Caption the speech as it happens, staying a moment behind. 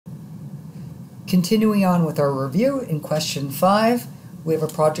Continuing on with our review, in question 5, we have a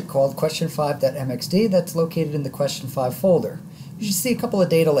project called question5.mxd that's located in the question 5 folder. You should see a couple of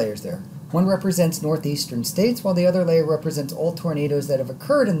data layers there. One represents northeastern states, while the other layer represents all tornadoes that have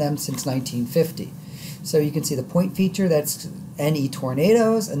occurred in them since 1950. So you can see the point feature, that's NE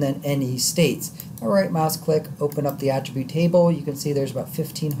tornadoes, and then NE states. If I right mouse click, open up the attribute table, you can see there's about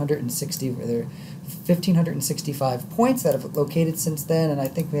 1,565 points that have located since then, and I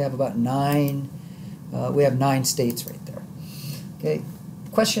think we have about 9 states right there. Okay.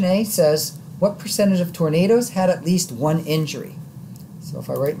 Question A says, what percentage of tornadoes had at least one injury? So if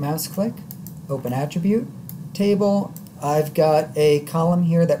I right mouse click, open attribute table, I've got a column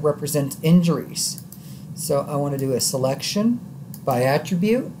here that represents injuries. So I want to do a selection by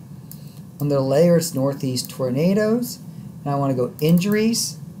attribute. Under the layers, northeast tornadoes, and I want to go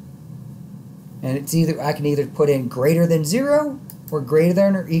injuries, and it's either I can either put in greater than 0 or greater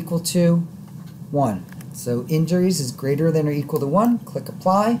than or equal to 1. So injuries is greater than or equal to 1. Click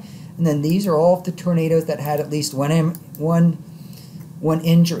apply, and then these are all of the tornadoes that had at least one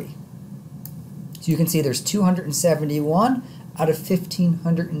injury. So you can see there's 271 out of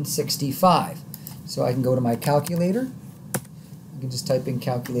 1,565. So I can go to my calculator. I can just type in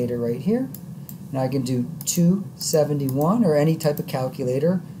calculator right here, and I can do 271 or any type of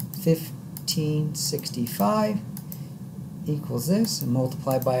calculator. 1,565 equals this, and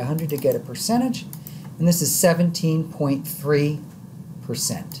multiply by 100 to get a percentage. And this is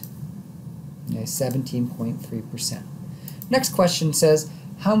 17.3%. Okay, 17.3%. Next question says,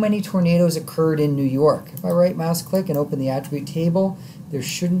 how many tornadoes occurred in New York? If I right mouse click and open the attribute table, there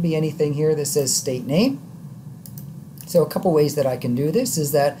shouldn't be anything here that says state name. So a couple ways that I can do this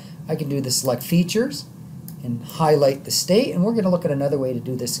is that I can do the select features and highlight the state, and we're going to look at another way to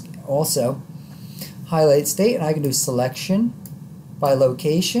do this also. Highlight state, and I can do selection by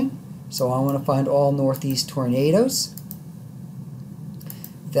location. So I want to find all northeast tornadoes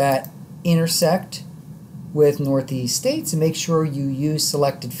that intersect with northeast states and make sure you use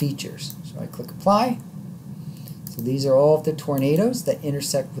selected features. So I click apply. So these are all of the tornadoes that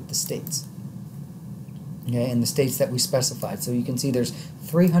intersect with the states. Okay, and the states that we specified. So you can see there's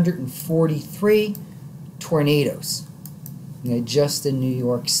 343 tornadoes, okay, just in New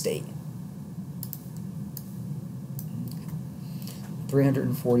York State.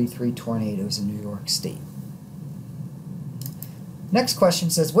 343 tornadoes in New York State. Next question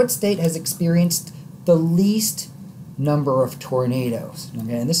says, what state has experienced the least number of tornadoes?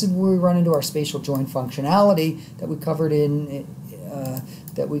 Okay, and this is where we run into our spatial join functionality that we covered in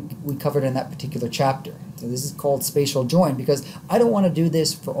we covered in that particular chapter. So this is called spatial join because I don't want to do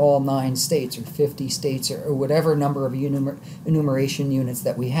this for all 9 states or 50 states or whatever number of enumeration units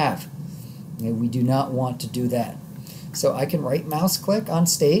that we have. Okay, we do not want to do that. So I can right mouse click on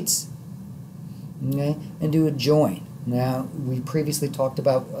states, okay, and do a join. Now we previously talked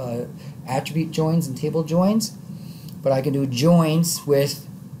about attribute joins and table joins, but I can do joins with,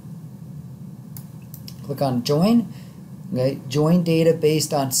 click on join, okay, join data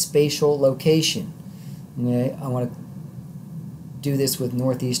based on spatial location. Okay, I want to do this with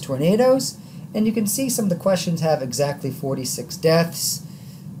northeast tornadoes, and you can see some of the questions have exactly 46 deaths.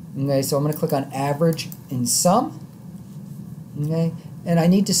 Okay, so I'm going to click on average and sum. Okay, and I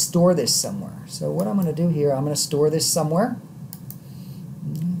need to store this somewhere. So what I'm going to do here, I'm going to store this somewhere.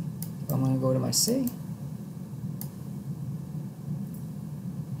 I'm going to go to my C.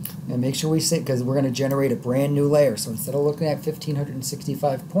 And make sure we save, because we're going to generate a brand new layer. So instead of looking at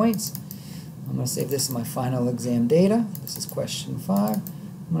 1,565 points, I'm going to save this in my final exam data. This is question 5. I'm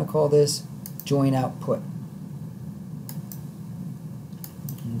going to call this join output.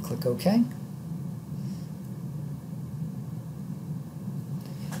 And click OK.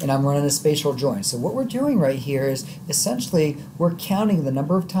 And I'm running a spatial join. So what we're doing right here is essentially we're counting the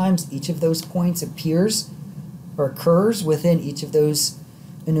number of times each of those points appears or occurs within each of those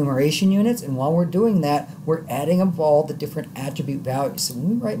enumeration units, and while we're doing that, we're adding up all the different attribute values. So when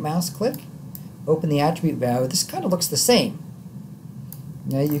we right mouse click, open the attribute value, this kind of looks the same.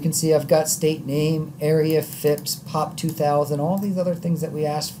 Now you can see I've got state name, area, FIPS, POP 2000, all these other things that we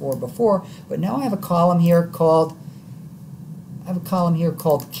asked for before, but now I have a column here called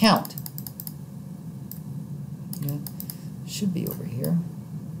count. Okay. Should be over here.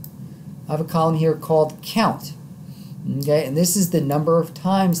 I have a column here called count. Okay, and this is the number of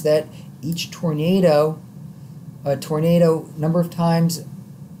times that each number of times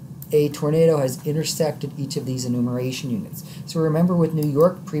a tornado has intersected each of these enumeration units. So remember with New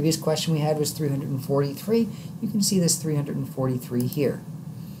York, previous question we had was 343. You can see this 343 here.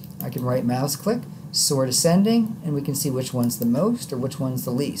 I can right mouse click, sort ascending, and we can see which one's the most or which one's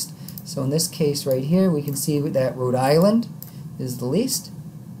the least. So in this case right here, we can see that Rhode Island is the least.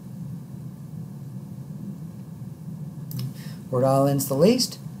 Rhode Island's the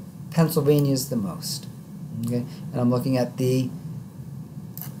least. Pennsylvania's the most. Okay, and I'm looking at the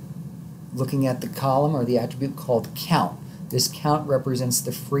column or the attribute called count. This count represents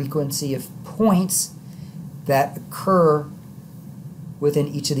the frequency of points that occur within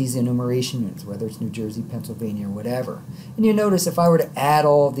each of these enumeration units, whether it's New Jersey, Pennsylvania, or whatever. And you notice if I were to add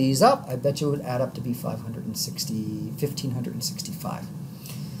all of these up, I bet you it would add up to be 1,565.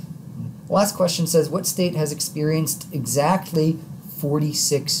 The last question says, what state has experienced exactly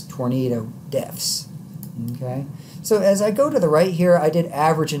 46 tornado deaths? Okay, so as I go to the right here, I did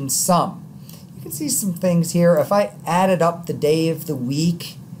average and sum. You can see some things here. If I added up the day of the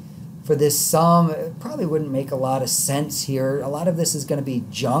week for this sum, it probably wouldn't make a lot of sense here. A lot of this is going to be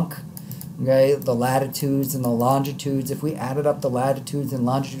junk. Okay, the latitudes and the longitudes. If we added up the latitudes and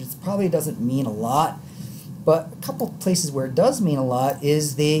longitudes, it probably doesn't mean a lot. But a couple places where it does mean a lot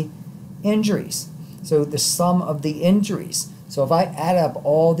is the injuries. So the sum of the injuries. So if I add up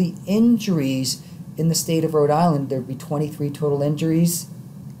all the injuries in the state of Rhode Island, there'd be 23 total injuries,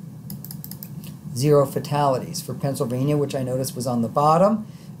 0 fatalities. For Pennsylvania, which I noticed was on the bottom,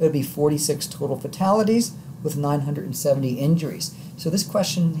 it would be 46 total fatalities with 970 injuries. So this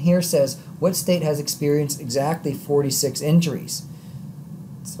question here says, what state has experienced exactly 46 injuries?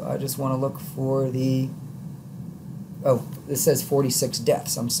 So I just want to look for the, oh, this says 46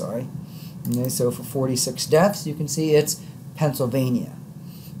 deaths, I'm sorry. Okay, so for 46 deaths, you can see it's Pennsylvania.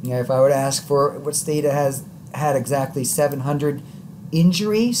 Okay, if I were to ask for what state has had exactly 700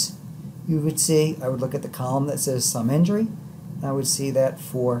 injuries, you would see, I would look at the column that says some injury, and I would see that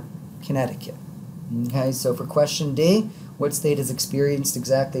for Connecticut. Okay, so for question D, what state has experienced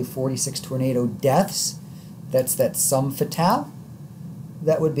exactly 46 tornado deaths? That's that sum fatale.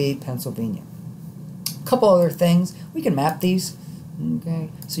 That would be Pennsylvania. A couple other things. We can map these. Okay,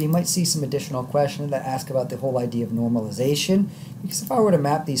 so you might see some additional questions that ask about the whole idea of normalization. Because if I were to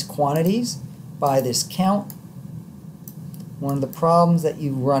map these quantities by this count, one of the problems that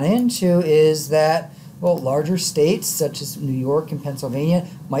you run into is that, well, larger states such as New York and Pennsylvania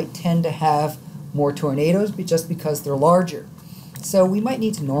might tend to have more tornadoes just because they're larger. So we might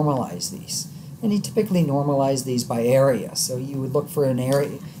need to normalize these. And you typically normalize these by area. So you would look for an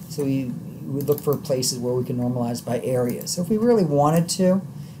area, so you would look for places where we can normalize by area. So if we really wanted to,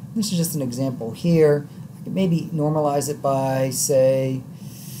 this is just an example here, I could maybe normalize it by, say,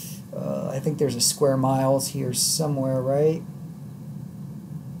 I think there's a square miles here somewhere, right?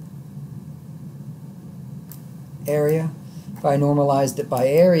 Area. If I normalized it by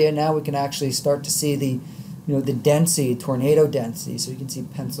area, now we can actually start to see the, the density, tornado density. So you can see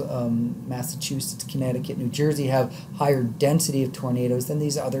Massachusetts, Connecticut, New Jersey have higher density of tornadoes than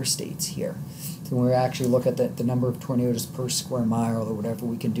these other states here. So when we actually look at the number of tornadoes per square mile or whatever,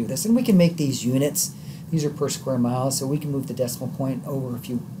 we can do this. And we can make these units. These are per square mile, so we can move the decimal point over a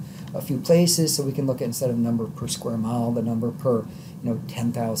few places, so we can look at, instead of number per square mile, the number per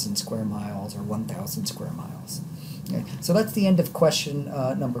 10,000 square miles or 1,000 square miles. Okay. So that's the end of question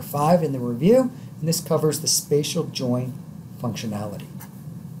number 5 in the review, and this covers the spatial join functionality.